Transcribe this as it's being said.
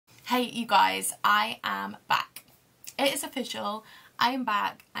Hey you guys, I am back. It is official, I am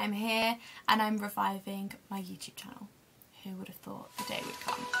back, I'm here, and I'm reviving my YouTube channel. Who would have thought the day would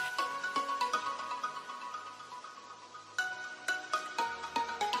come?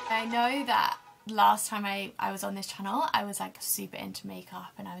 I know that last time I was on this channel, I was like super into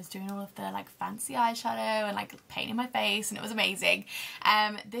makeup and I was doing all of the like fancy eyeshadow and like painting my face, and it was amazing.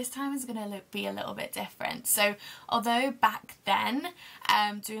 This time is gonna be a little bit different. So although back then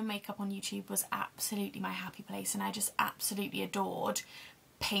doing makeup on YouTube was absolutely my happy place and I just absolutely adored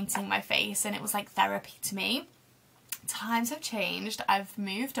painting my face and it was like therapy to me, times have changed, I've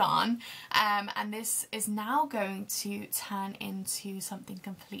moved on, and this is now going to turn into something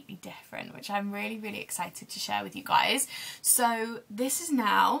completely different, which I'm really excited to share with you guys. So this is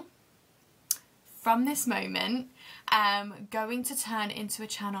now, from this moment, going to turn into a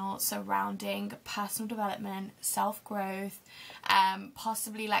channel surrounding personal development, self-growth,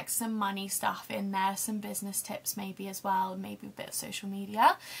 possibly like some money stuff in there, some business tips maybe as well, maybe a bit of social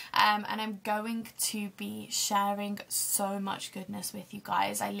media, and I'm going to be sharing so much goodness with you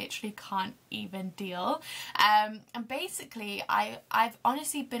guys. I literally can't even deal. And basically I've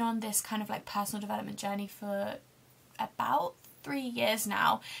honestly been on this kind of like personal development journey for about 3 years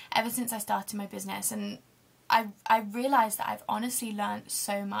now, ever since I started my business, and I realised that I've honestly learned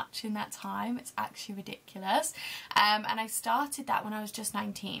so much in that time. It's actually ridiculous. And I started that when I was just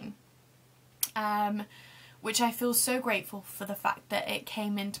 19, which I feel so grateful for the fact that it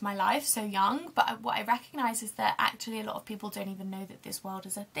came into my life so young. But what I recognise is that actually a lot of people don't even know that this world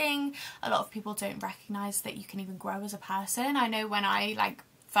is a thing. A lot of people don't recognise that you can even grow as a person. I know when I like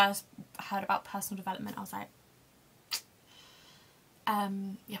first heard about personal development, I was like,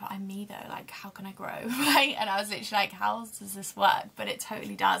 yeah, but I'm me though, like how can I grow, right? And I was literally like, how does this work? But it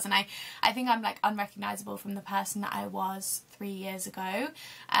totally does. And I think I'm like unrecognisable from the person that I was 3 years ago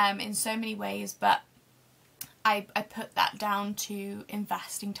in so many ways, but I put that down to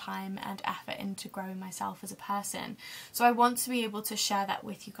investing time and effort into growing myself as a person. So I want to be able to share that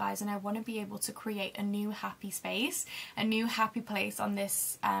with you guys, and I want to be able to create a new happy space, a new happy place on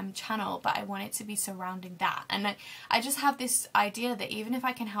this channel, but I want it to be surrounding that. And I just have this idea that even if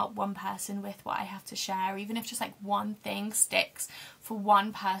I can help one person with what I have to share, even if just like one thing sticks for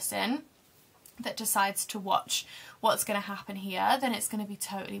one person that decides to watch what's going to happen here, then it's going to be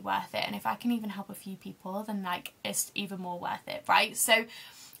totally worth it. And if I can even help a few people, then like it's even more worth it, right? So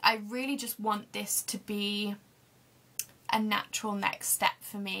I really just want this to be a natural next step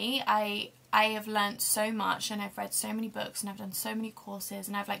for me. I have learnt so much, and I've read so many books, and I've done so many courses,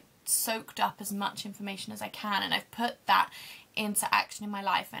 and I've like soaked up as much information as I can, and I've put that into action in my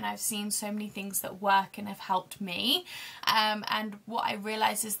life, and I've seen so many things that work and have helped me. And what I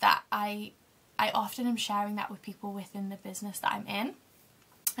realise is that I often am sharing that with people within the business that I'm in,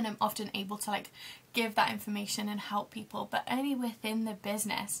 and I'm often able to like give that information and help people, but only within the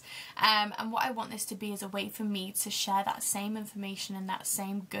business. And what I want this to be is a way for me to share that same information and that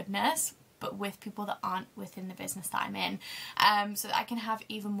same goodness, but with people that aren't within the business that I'm in, so that I can have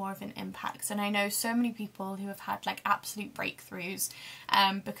even more of an impact. And I know so many people who have had like absolute breakthroughs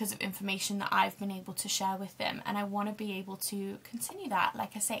because of information that I've been able to share with them, and I want to be able to continue that,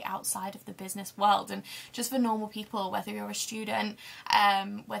 like I say, outside of the business world, and just for normal people, whether you're a student,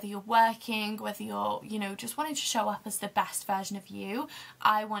 whether you're working, whether you're, you know, just wanting to show up as the best version of you,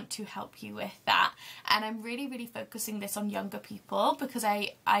 I want to help you with that. And I'm really focusing this on younger people, because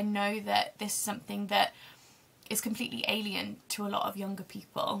I know that this is something that is completely alien to a lot of younger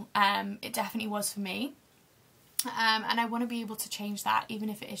people. It definitely was for me. And I want to be able to change that, even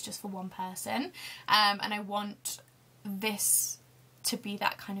if it is just for one person. And I want this to be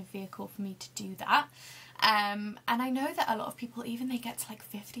that kind of vehicle for me to do that. And I know that a lot of people, even they get to like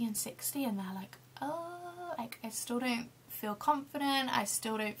 50 and 60 and they're like, oh, like I still don't feel confident, I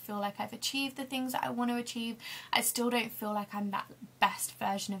still don't feel like I've achieved the things that I want to achieve, I still don't feel like I'm that best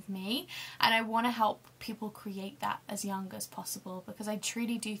version of me. And I want to help people create that as young as possible, because I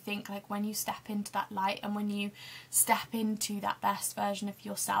truly do think like when you step into that light and when you step into that best version of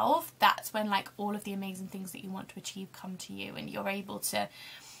yourself, that's when like all of the amazing things that you want to achieve come to you, and you're able to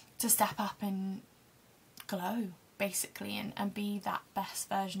step up and glow basically, and be that best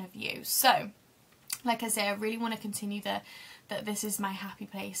version of you. So like I say, I really want to continue that this is my happy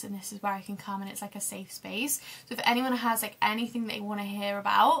place, and this is where I can come, and it's like a safe space. So if anyone has like anything they want to hear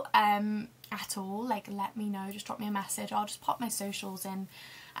about at all, like let me know, just drop me a message. I'll just pop my socials in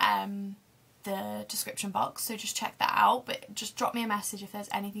the description box, so just check that out. But just drop me a message if there's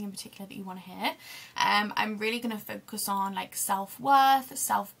anything in particular that you want to hear. I'm really going to focus on like self-worth,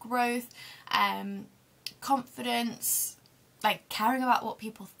 self-growth, confidence, like caring about what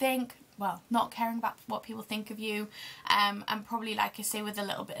people think, well, not caring about what people think of you, and probably, like I say, with a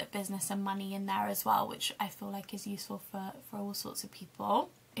little bit of business and money in there as well, which I feel like is useful for all sorts of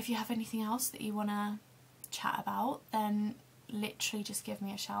people. If you have anything else that you want to chat about, then literally just give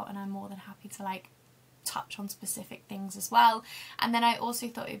me a shout, and I'm more than happy to like touch on specific things as well. And then I also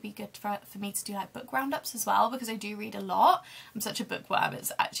thought it would be good for me to do like book roundups as well, because I do read a lot. I'm such a bookworm,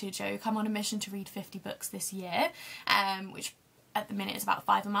 it's actually a joke. I'm on a mission to read 50 books this year, which at the minute is about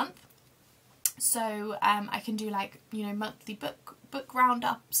 5 a month. So I can do like, you know, monthly book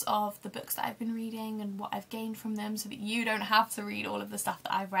roundups of the books that I've been reading and what I've gained from them, so that you don't have to read all of the stuff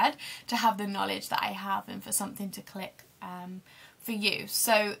that I've read to have the knowledge that I have, and for something to click for you.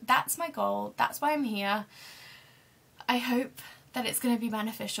 So that's my goal, that's why I'm here. I hope that it's going to be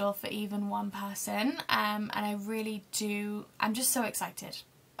beneficial for even one person, and I really do, I'm just so excited.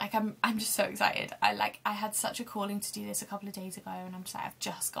 Like I'm just so excited. I had such a calling to do this a couple of days ago, and I'm just like, I've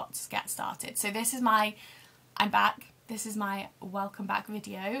just got to get started. So this is my, I'm back. This is my welcome back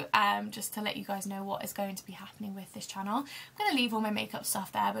video, just to let you guys know what is going to be happening with this channel. I'm going to leave all my makeup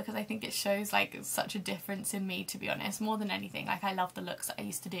stuff there because I think it shows like such a difference in me, to be honest, more than anything. Like, I love the looks that I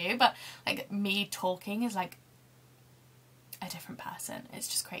used to do, but like me talking is like a different person. It's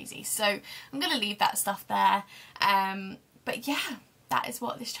just crazy. So I'm going to leave that stuff there. But yeah, that is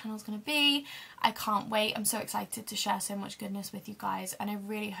what this channel is going to be. I can't wait. I'm so excited to share so much goodness with you guys, and I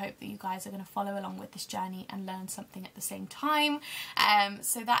really hope that you guys are going to follow along with this journey and learn something at the same time.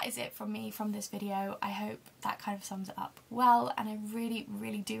 So that is it from me from this video. I hope that kind of sums it up well, and I really,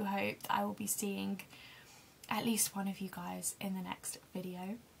 really do hope that I will be seeing at least one of you guys in the next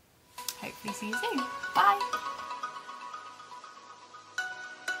video. Hopefully see you soon. Bye!